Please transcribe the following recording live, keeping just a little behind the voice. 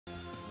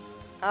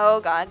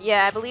Oh god,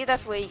 yeah, I believe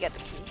that's where you get the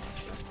key,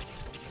 actually.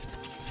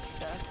 So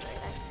that's very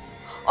nice.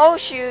 Oh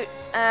shoot!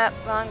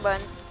 Wrong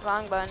button.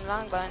 Wrong button,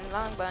 wrong button,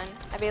 wrong button.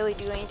 I barely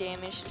do any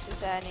damage, this is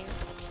saddening.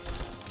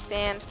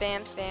 Spam,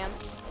 spam, spam.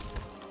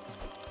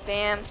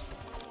 Spam.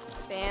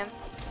 Spam.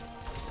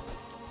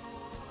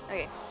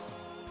 Okay.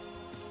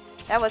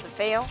 That was a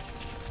fail.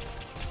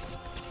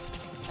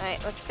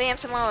 Alright, let's spam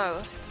some more.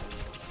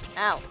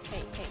 Ow.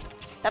 Hey, hey.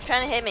 Stop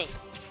trying to hit me.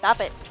 Stop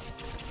it.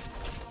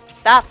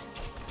 Stop.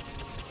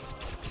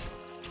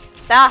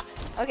 Stop.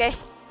 Okay.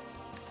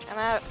 I'm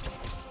out.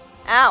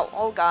 Ow.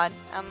 Oh god.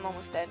 I'm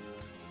almost dead.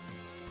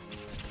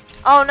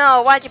 Oh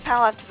no. Why'd you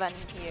power left button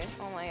here?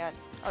 Oh my god.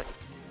 Oh.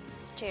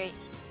 Cherry.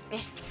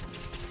 Eh.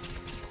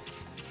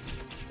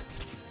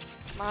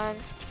 Come on.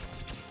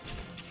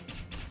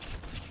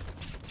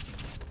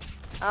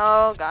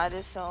 Oh god.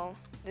 There's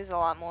a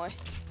lot more.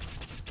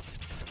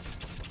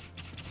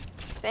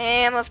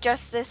 Spam of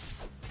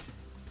justice.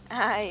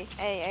 Hey,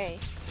 hey, hey.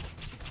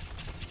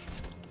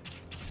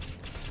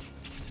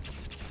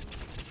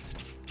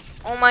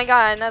 Oh my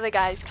god, another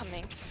guy's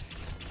coming.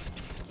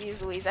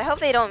 Jeez Louise, I hope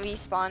they don't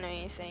respawn or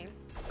anything.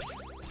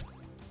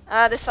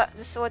 This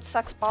sword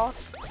sucks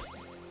balls.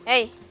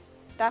 Hey,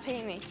 stop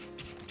hitting me.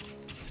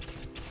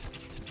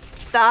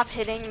 Stop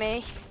hitting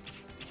me.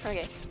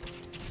 Okay.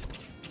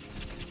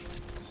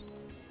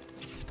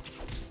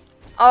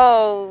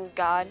 Oh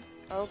god.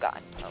 Oh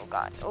god. Oh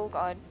god. Oh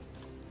god.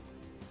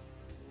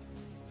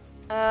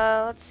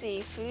 Let's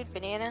see. Food,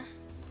 banana.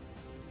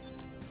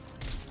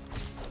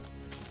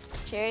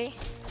 Cherry.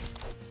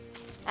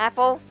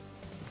 Apple.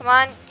 Come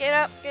on, get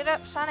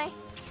up, Sonny.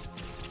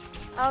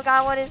 Oh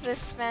god, what is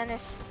this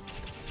madness?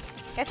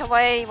 Get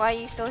away, why are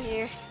you still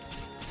here?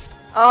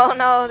 Oh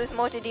no, there's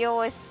more to deal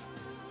with.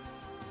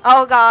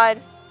 Oh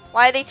god,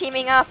 why are they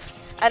teaming up?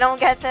 I don't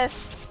get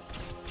this.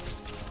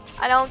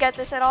 I don't get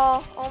this at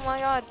all. Oh my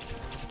god.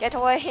 Get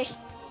away.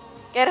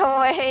 Get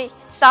away.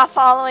 Stop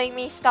following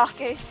me,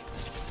 stalkers.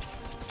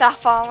 Stop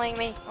following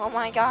me. Oh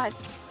my god.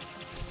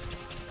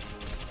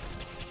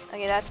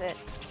 Okay, that's it.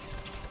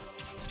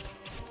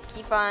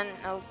 Keep on.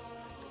 Oh,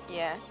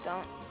 yeah.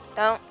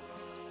 Don't.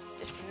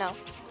 Just no.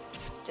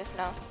 Just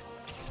no.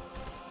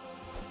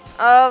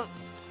 Oh,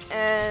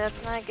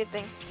 that's not a good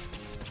thing.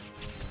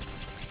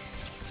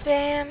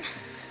 Spam.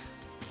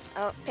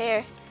 Oh,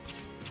 pear.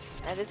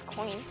 That is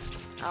coin.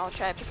 I'll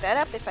try to pick that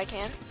up if I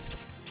can.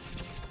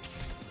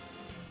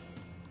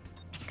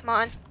 Come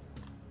on.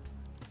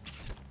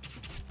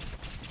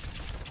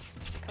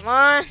 Come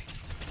on.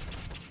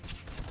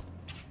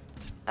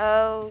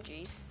 Oh,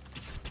 jeez.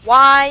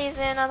 Why is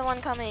there another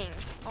one coming?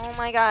 Oh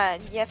my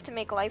god. You have to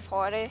make life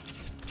harder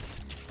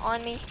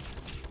on me.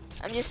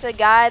 I'm just a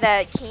guy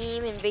that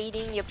came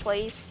invading your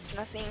place.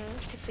 Nothing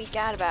to freak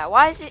out about.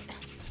 Why is it?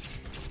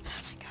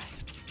 Oh my god.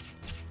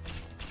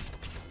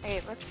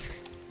 Okay,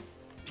 let's.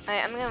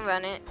 Alright, I'm gonna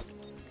run it.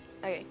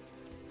 Okay.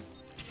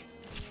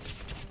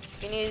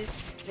 Good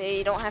news,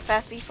 they don't have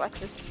fast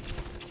reflexes.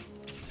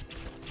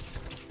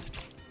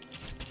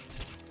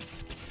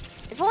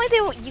 If only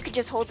you could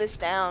just hold this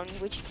down,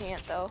 which you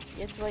can't though.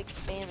 You have to like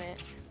spam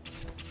it.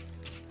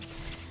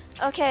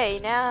 Okay,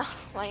 now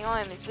my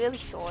arm is really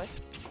sore.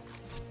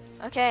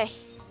 Okay.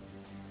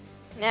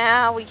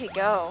 Now we could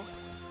go.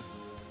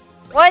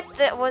 What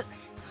the what?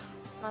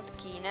 It's not the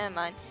key, never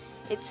mind.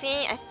 I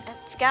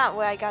forgot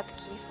where I got the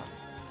key from.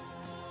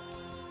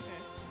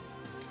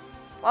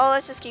 Well,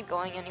 let's just keep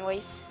going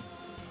anyways.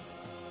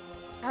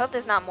 I hope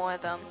there's not more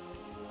of them.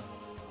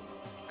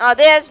 Oh,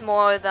 there's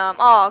more of them.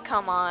 Oh,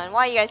 come on.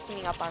 Why are you guys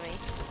teaming up on me?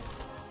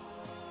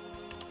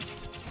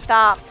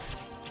 Stop.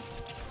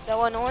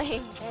 So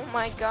annoying. Oh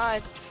my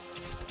god.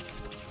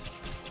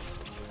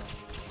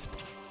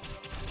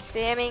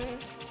 Spamming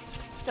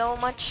so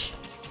much.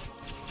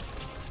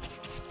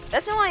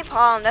 That's the only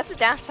problem. That's the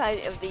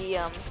downside of the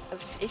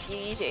of if you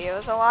use your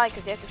arrows a lot,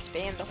 because you have to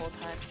spam the whole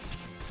time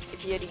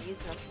if you had to use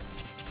them.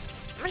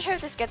 I'm not sure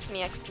if this gets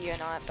me XP or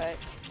not, but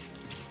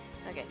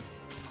okay.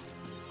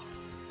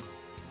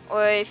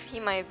 Or if he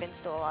might have been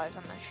still alive,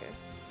 I'm not sure.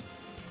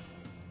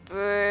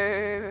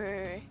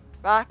 Brrr.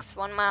 Rocks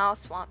 1 mile,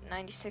 swamp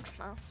 96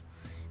 miles.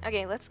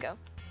 Okay, let's go.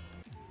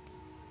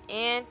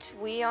 And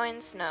we are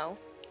in snow.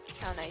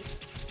 How nice.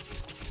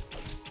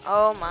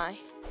 Oh my.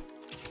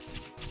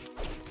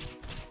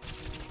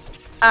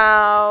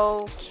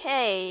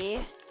 Okay.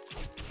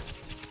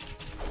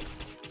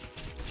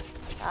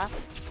 Stop.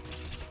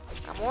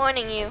 I'm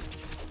warning you.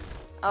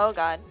 Oh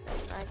god,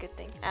 that's not a good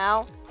thing.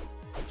 Ow.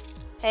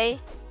 Hey,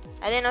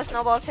 I didn't know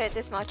snowballs hurt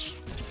this much.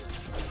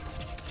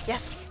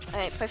 Yes.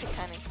 Alright, perfect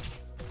timing.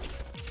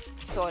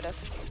 Sort of.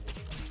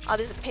 Oh,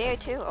 there's a pear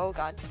too? Oh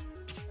god.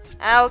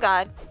 Oh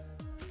god.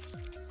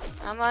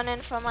 I'm running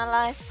for my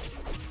life.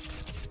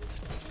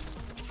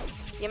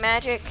 Your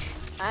magic.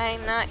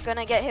 I'm not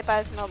gonna get hit by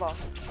a snowball.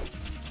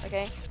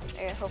 Okay?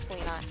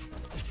 Hopefully not.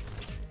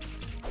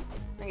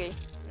 Okay,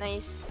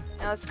 nice.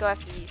 Now let's go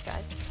after these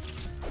guys.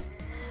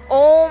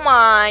 Oh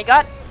my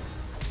god.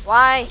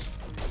 Why?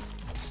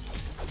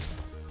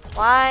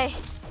 Why?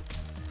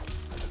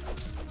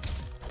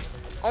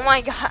 Oh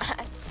my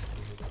god.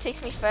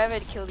 takes me forever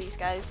to kill these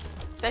guys,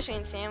 especially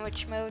in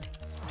sandwich mode.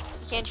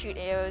 You can't shoot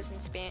arrows in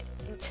I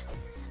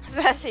was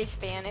about to say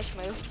Spanish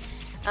mode.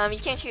 You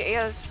can't shoot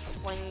arrows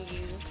when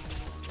you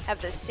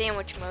have the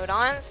sandwich mode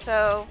on,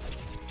 so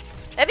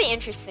that'd be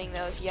interesting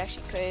though if you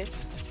actually could.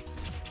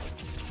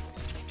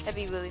 That'd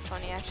be really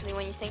funny actually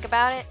when you think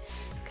about it,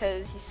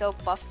 because he's so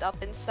buffed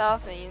up and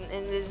stuff,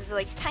 and there's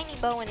like tiny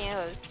bow and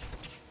arrows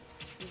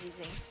he's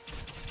using.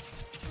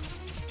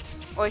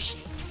 Or she.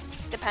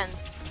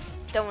 Depends.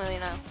 Don't really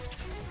know.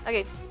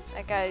 Okay,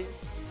 that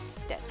guy's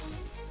dead.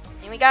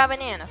 And we got a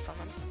banana from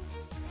him.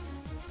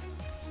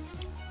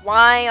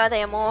 Why are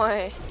there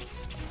more?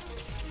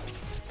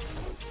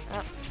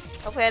 Oh,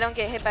 hopefully I don't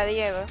get hit by the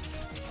arrow.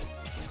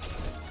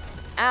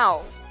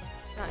 Ow.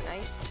 It's not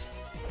nice.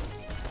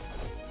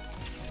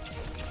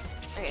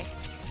 Okay.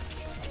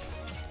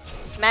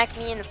 Smack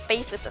me in the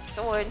face with the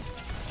sword.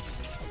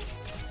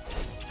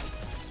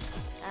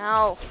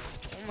 Ow.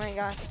 Oh my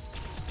god.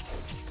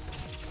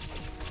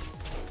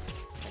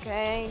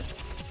 Okay.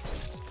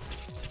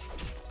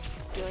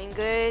 Doing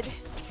good.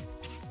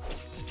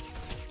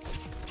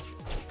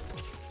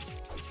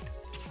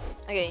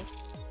 Okay.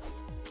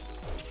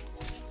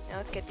 Now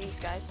let's get these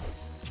guys.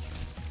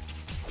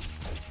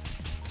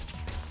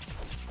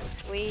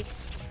 Sweet.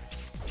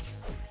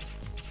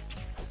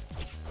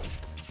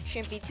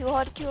 Shouldn't be too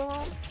hard to kill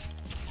them.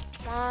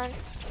 Come on.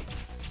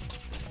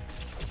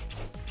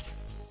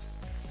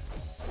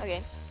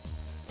 Okay.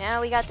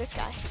 Now we got this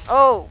guy.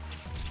 Oh!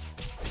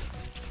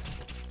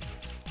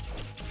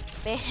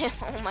 Spam.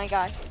 Oh my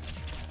god.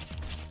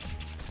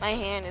 My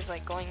hand is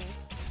like going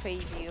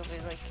crazy over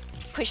like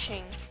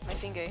pushing my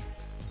finger.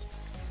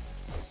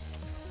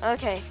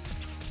 Okay.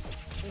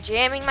 I'm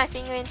jamming my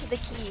finger into the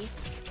key.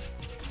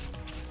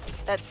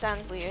 That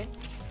sounds weird.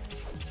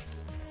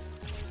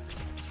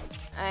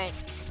 Alright.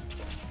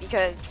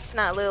 Because it's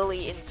not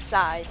literally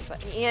inside,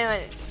 but you know,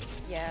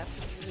 yeah.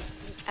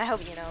 I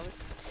hope you know.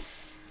 It's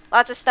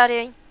lots of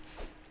studying.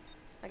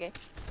 Okay.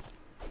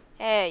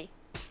 Hey.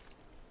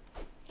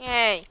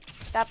 Hey.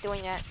 Stop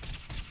doing that.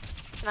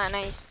 It's not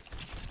nice.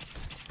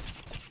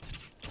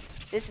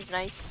 This is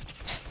nice.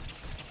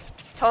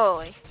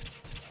 Totally.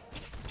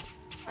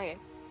 Okay.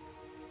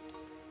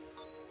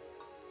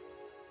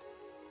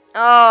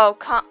 Oh,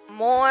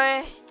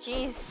 more?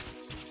 Jeez.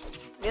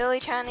 Really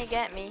trying to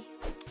get me.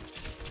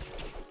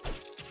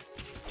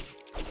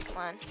 Come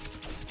on.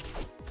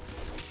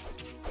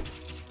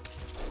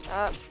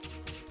 Up.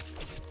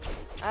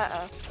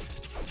 Uh-oh.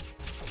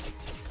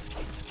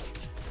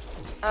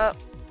 Oh.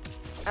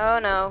 Oh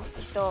no.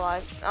 He's still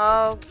alive.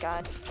 Oh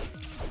god.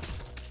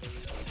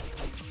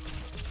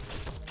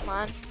 Come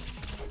on.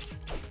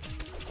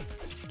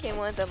 Okay,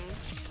 one of them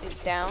is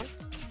down.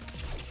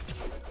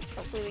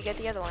 Hopefully we get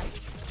the other one.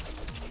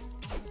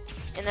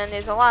 And then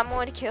there's a lot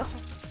more to kill.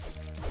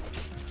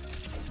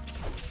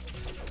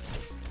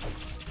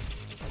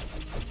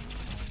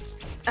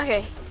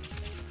 Okay.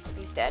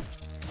 He's dead.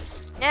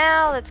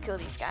 Now let's kill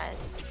these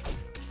guys.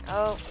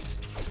 Oh.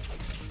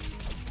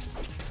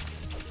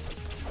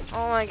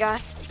 Oh my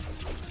god.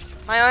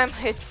 My arm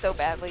hurts so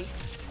badly.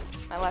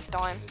 My left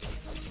arm.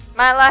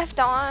 My left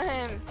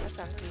arm! That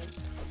sounds weird.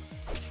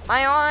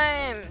 My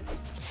arm!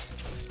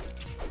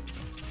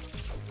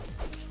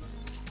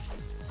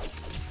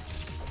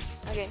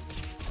 Okay.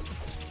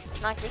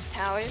 Let's knock this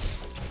towers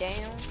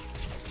down.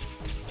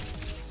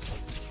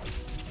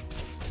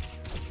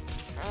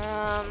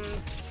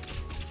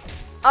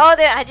 Oh,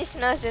 there! I just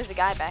noticed there's a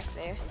guy back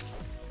there.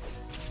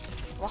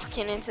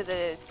 Walking into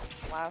the...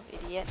 Wow,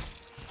 idiot.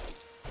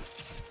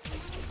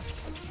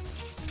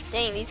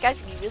 Dang, these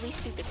guys can be really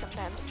stupid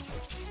sometimes.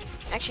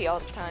 Actually, all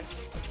the time.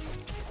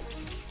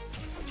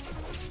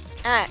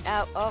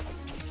 Ah, oh.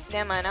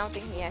 Never mind, I don't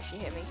think he actually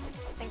hit me.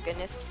 Thank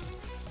goodness.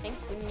 Thank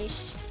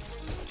goodness.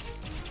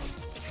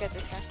 Let's get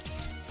this guy.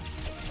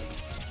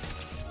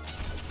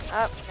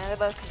 Oh, now they're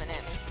both coming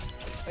at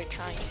me. Or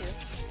trying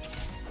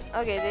to.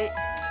 Okay, they...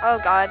 Oh,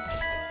 God.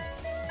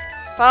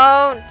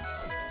 Phone!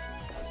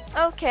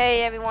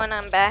 Okay, everyone,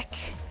 I'm back.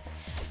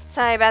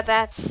 Sorry about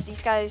that.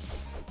 These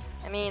guys...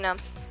 I mean, what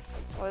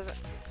was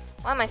it?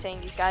 Why am I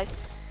saying these guys?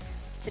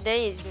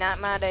 Today is not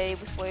my day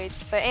with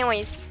words. But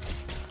anyways,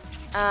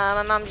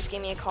 my mom just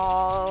gave me a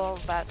call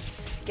about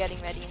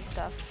getting ready and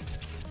stuff.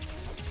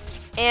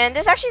 And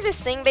there's actually this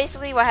thing,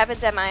 basically what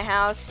happens at my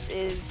house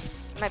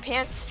is my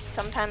parents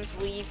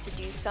sometimes leave to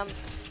do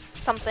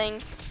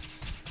something,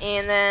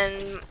 and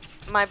then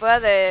my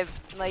brother,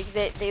 like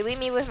they leave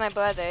me with my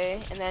brother,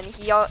 and then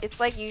it's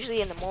like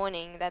usually in the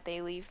morning that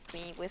they leave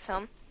me with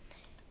him.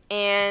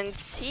 And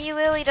he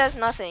literally does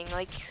nothing,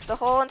 like the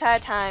whole entire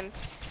time,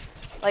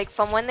 like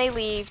from when they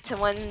leave to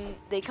when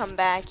they come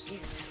back,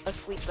 he's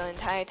asleep the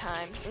entire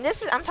time. And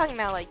this is, I'm talking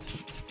about like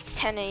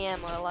 10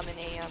 a.m. or 11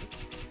 a.m.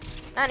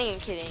 Not even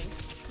kidding.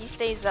 He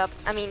stays up,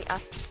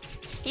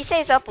 he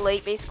stays up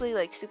late, basically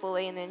like super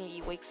late, and then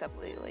he wakes up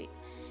really late.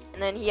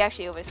 And then he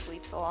actually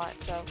oversleeps a lot,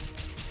 so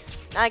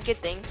not a good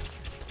thing.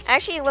 I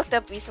actually looked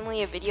up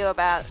recently a video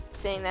about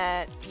saying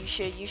that you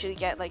should usually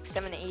get like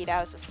 7 to 8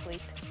 hours of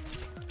sleep.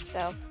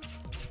 So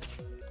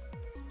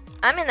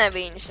I'm in that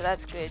range, so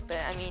that's good. But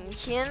I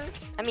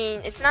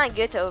mean, it's not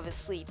good to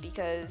oversleep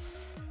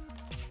because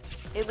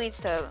it leads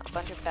to a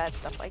bunch of bad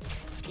stuff like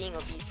being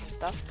obese and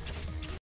stuff.